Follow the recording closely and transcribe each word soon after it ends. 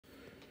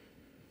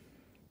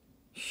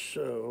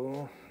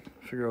So,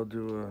 I figure I'll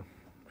do a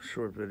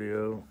short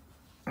video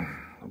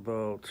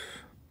about,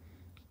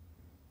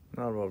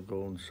 not about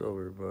gold and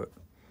silver, but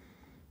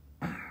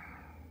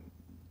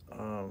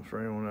for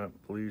anyone that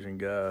believes in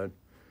God,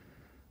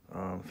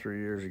 3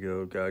 years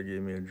ago, God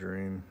gave me a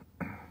dream.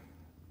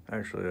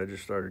 Actually, I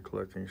just started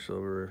collecting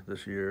silver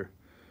this year,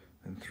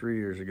 and 3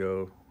 years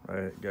ago,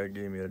 God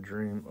gave me a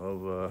dream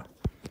of,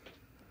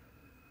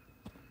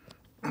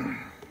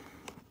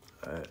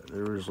 I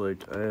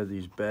had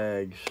these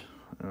bags.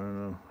 I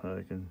don't know how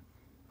I can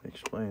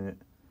explain it.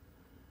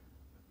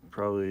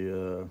 Probably, I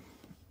don't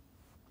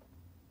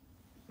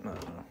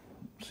know.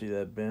 See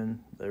that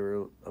bin? They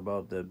were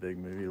about that big,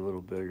 maybe a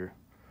little bigger.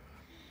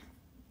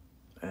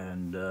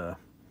 And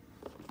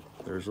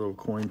there's little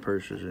coin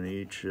purses in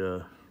each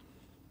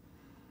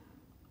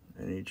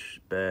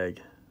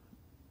bag,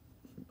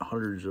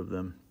 hundreds of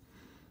them.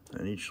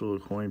 And each little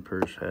coin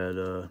purse had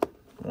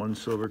one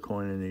silver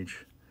coin in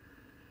each.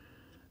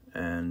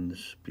 And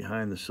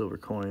behind the silver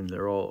coin,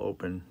 they're all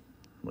open,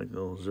 like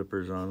little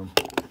zippers on them.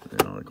 You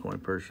know, the coin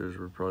purses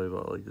were probably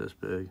about like this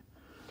big.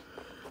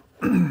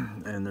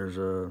 And there's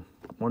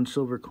one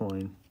silver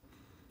coin,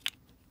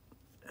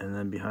 and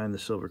then behind the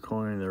silver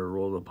coin, there were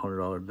rolled up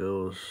 $100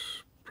 bills,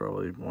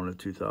 probably 1 to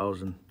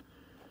 2,000.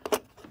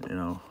 You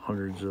know,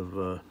 hundreds of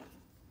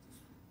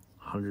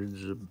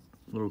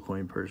little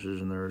coin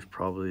purses, and there was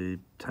probably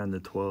 10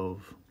 to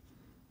 12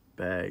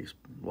 bags,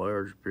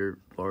 large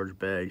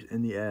bags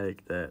in the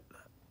attic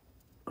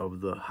of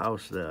the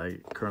house that I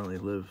currently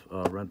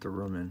rent a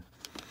room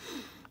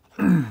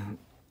in.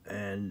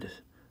 And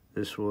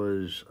this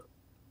was,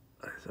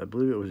 I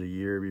believe it was a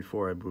year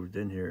before I moved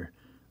in here.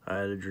 I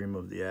had a dream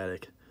of the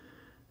attic,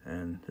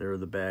 and there were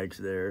the bags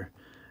there,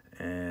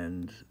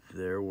 and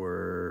there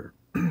were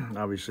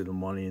obviously the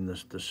money and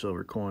the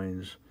silver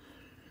coins.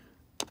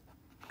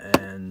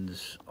 And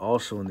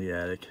also in the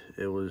attic,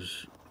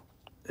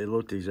 it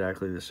looked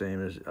exactly the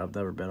same as, I've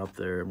never been up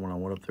there, and when I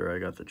went up there I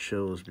got the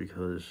chills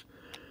because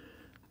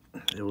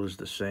it was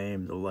the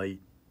same. The light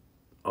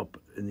up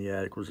in the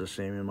attic was the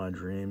same in my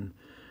dream.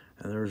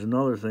 And there was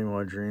another thing in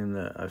my dream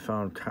that I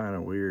found kind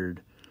of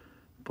weird,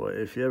 but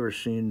if you ever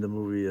seen the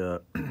movie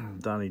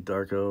Donnie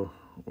Darko,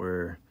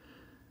 where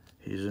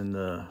he's in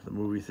the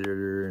movie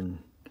theater and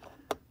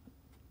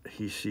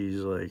he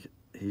sees, like,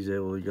 he's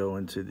able to go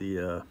into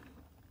the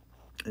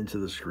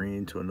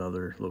screen to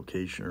another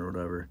location or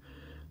whatever.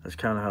 That's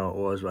kind of how it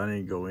was, but I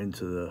didn't go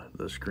into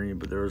the screen,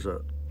 but there was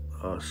a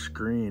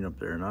screen up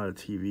there, not a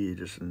TV,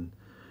 just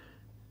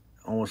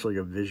almost like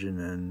a vision,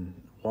 and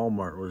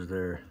Walmart was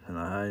there, and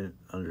I didn't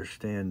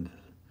understand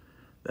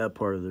that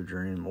part of the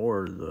dream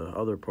or the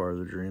other part of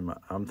the dream.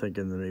 I'm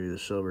thinking that maybe the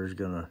silver is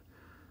gonna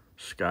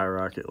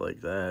skyrocket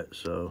like that,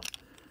 so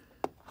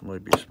it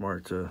might be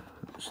smart to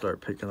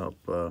start picking up,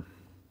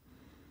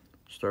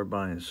 start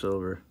buying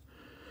silver.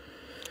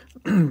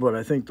 But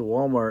I think the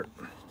Walmart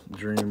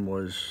dream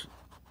was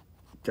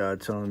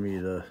God telling me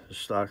to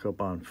stock up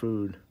on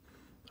food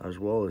as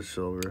well as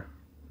silver,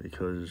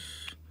 because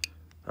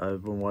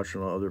I've been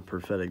watching other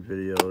prophetic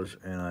videos,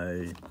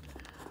 and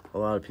a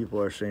lot of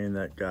people are saying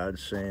that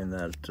God's saying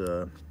that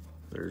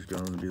there's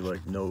going to be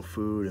like no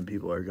food and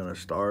people are going to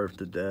starve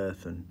to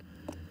death, and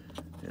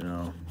you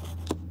know,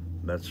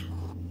 that's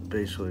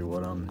basically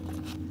what I'm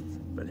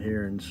been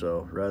hearing.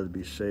 So rather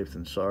be safe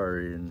than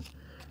sorry. And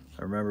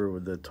I remember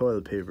with the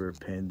toilet paper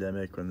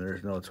pandemic, when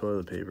there's no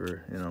toilet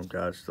paper, you know,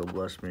 God still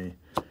blessed me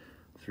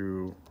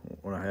through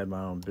when I had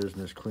my own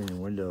business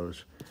cleaning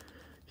windows.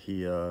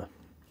 He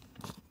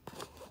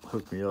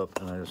hooked me up,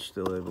 and I was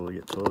still able to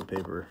get toilet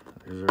paper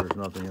because there was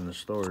nothing in the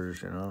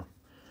stores, you know.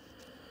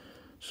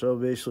 So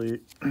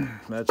basically,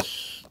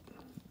 that's,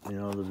 you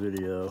know, the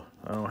video.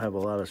 I don't have a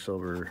lot of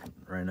silver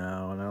right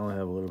now, and I only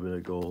have a little bit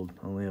of gold.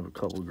 I only have a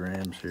couple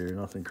grams here,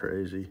 nothing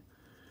crazy.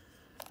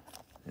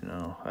 You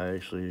know, I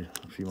actually,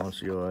 a few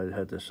months ago, I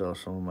had to sell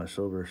some of my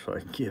silver so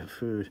I can get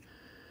food,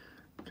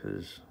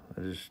 because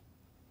I just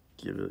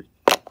give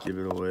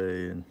it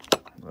away, and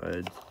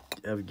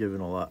I've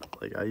given a lot.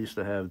 Like, I used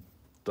to have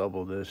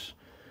double this,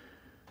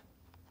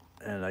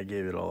 and I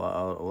gave it a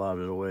lot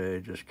of it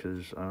away just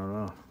because, I don't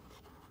know,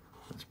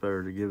 it's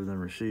better to give than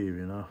receive,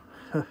 you know.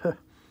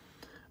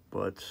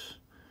 But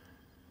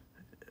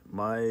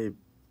my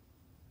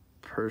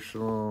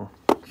personal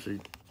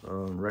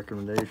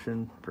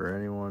recommendation for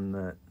anyone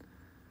that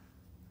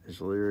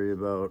is leery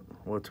about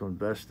what to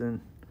invest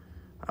in,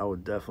 I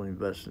would definitely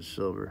invest in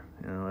silver.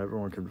 You know,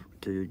 everyone can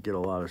get a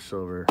lot of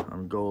silver.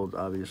 Gold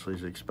obviously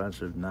is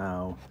expensive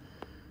now,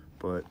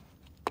 but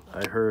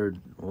I heard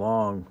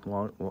long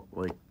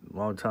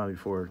time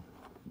before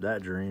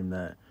that dream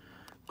that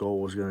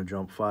gold was going to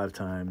jump 5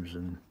 times,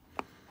 and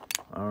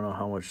I don't know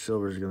how much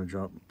silver is going to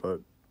jump,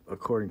 but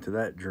according to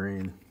that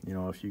dream, you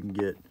know, if you can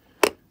get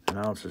an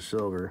ounce of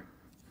silver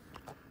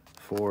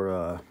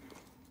for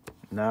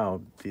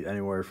now be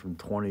anywhere from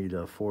 20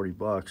 to 40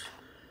 bucks,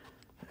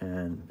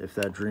 and if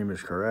that dream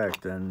is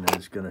correct, then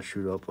it's going to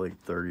shoot up like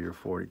 30 or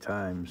 40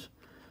 times.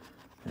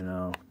 You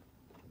know,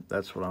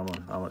 that's what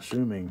I'm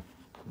assuming,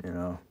 you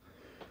know.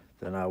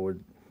 Then I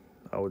would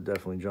I would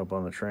definitely jump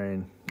on the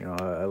train. You know,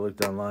 I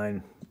looked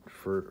online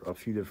for a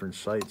few different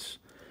sites,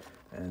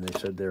 and they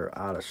said they're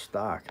out of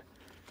stock,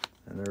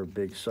 and they're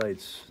big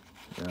sites,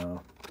 you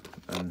know,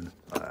 and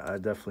I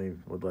definitely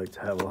would like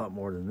to have a lot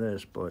more than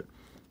this, but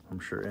I'm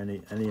sure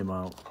any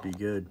amount would be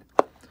good.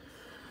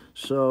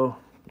 So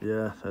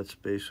yeah, that's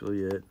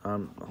basically it.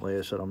 Like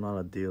I said, I'm not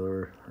a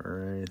dealer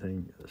or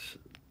anything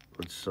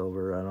with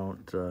silver. I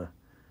don't.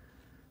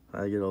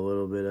 I get a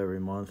little bit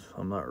every month.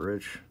 I'm not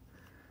rich,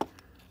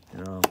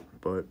 you know,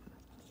 but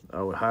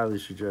I would highly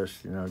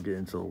suggest, you know, get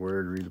into the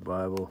Word, read the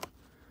Bible,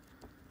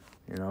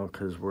 you know,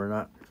 because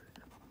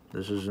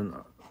this isn't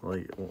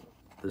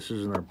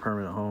our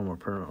permanent home. Our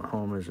permanent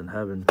home is in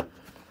heaven.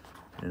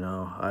 You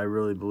know, I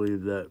really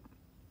believe that,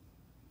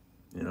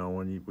 you know,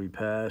 when we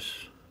pass,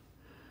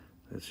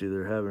 it's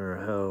either heaven or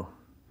hell,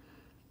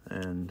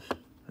 and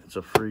it's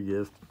a free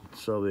gift,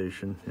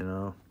 salvation, you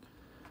know.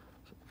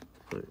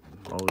 But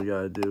all we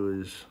gotta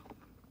do is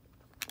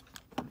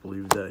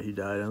believe that he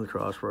died on the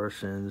cross for our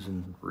sins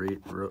and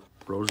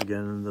rose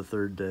again on the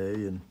third day,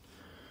 and,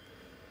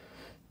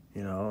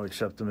 you know,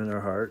 accept him in our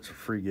heart. It's a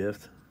free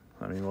gift.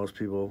 I mean, most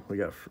people, we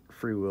got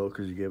free will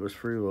because he gave us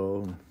free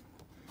will, and,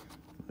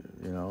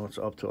 you know, it's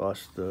up to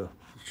us to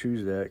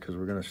choose that, because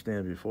we're going to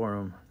stand before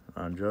him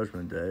on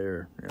Judgment Day,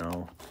 or, you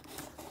know,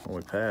 when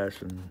we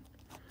pass, and,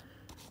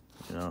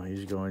 you know,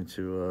 he's going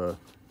to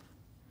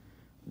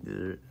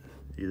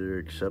either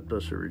accept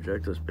us or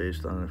reject us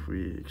based on if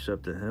we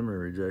accepted him or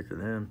rejected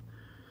him.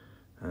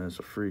 And it's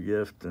a free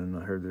gift, and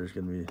I heard there's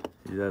going to be,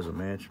 he has a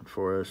mansion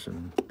for us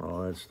and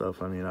all that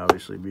stuff. I mean,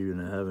 obviously being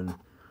in heaven,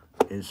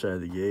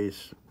 inside the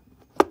gates,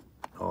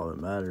 all that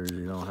matters.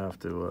 You don't have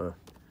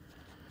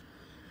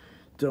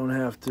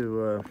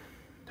to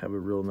have a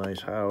real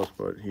nice house,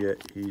 but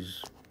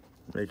he's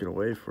making a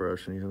way for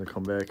us, and he's going to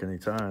come back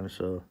anytime.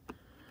 So,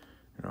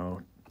 you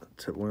know,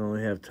 we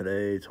only have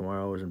today.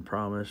 Tomorrow isn't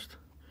promised.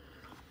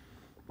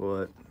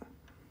 But,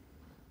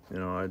 you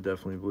know, I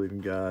definitely believe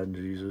in God and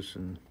Jesus,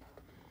 and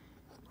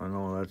I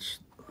know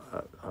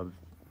I've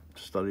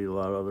studied a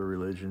lot of other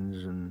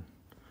religions, and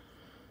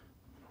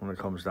when it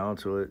comes down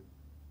to it,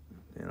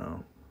 you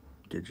know,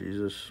 get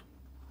Jesus,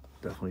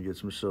 definitely get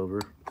some silver,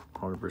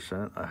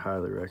 100%. I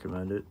highly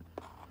recommend it.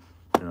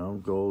 You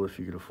know, gold if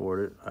you can afford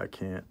it. I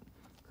can't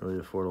really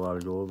afford a lot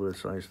of gold, but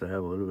it's nice to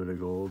have a little bit of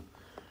gold.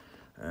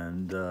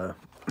 And,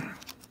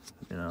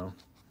 you know,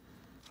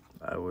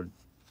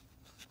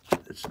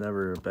 it's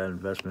never a bad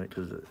investment,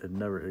 because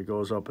it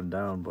goes up and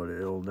down, but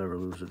it'll never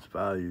lose its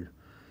value.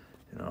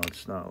 You know,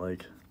 it's not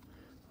like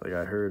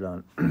I heard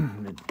on,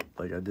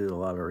 like I did a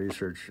lot of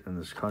research in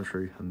this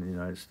country, in the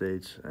United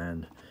States,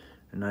 and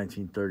in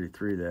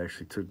 1933 they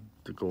actually took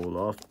the gold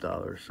off the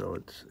dollar, so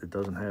it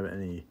doesn't have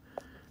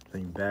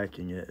anything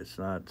backing it. It's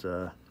not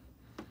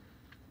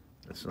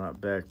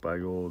backed by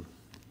gold.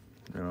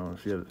 You know,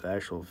 if you have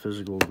actual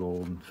physical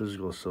gold and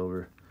physical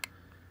silver,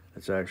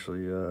 it's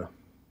actually going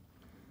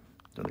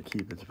to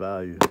keep its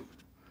value.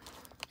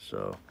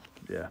 So,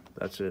 yeah,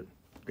 that's it.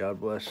 God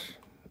bless,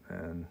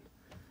 and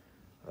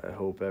I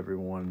hope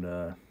everyone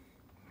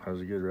has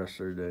a good rest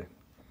of their day.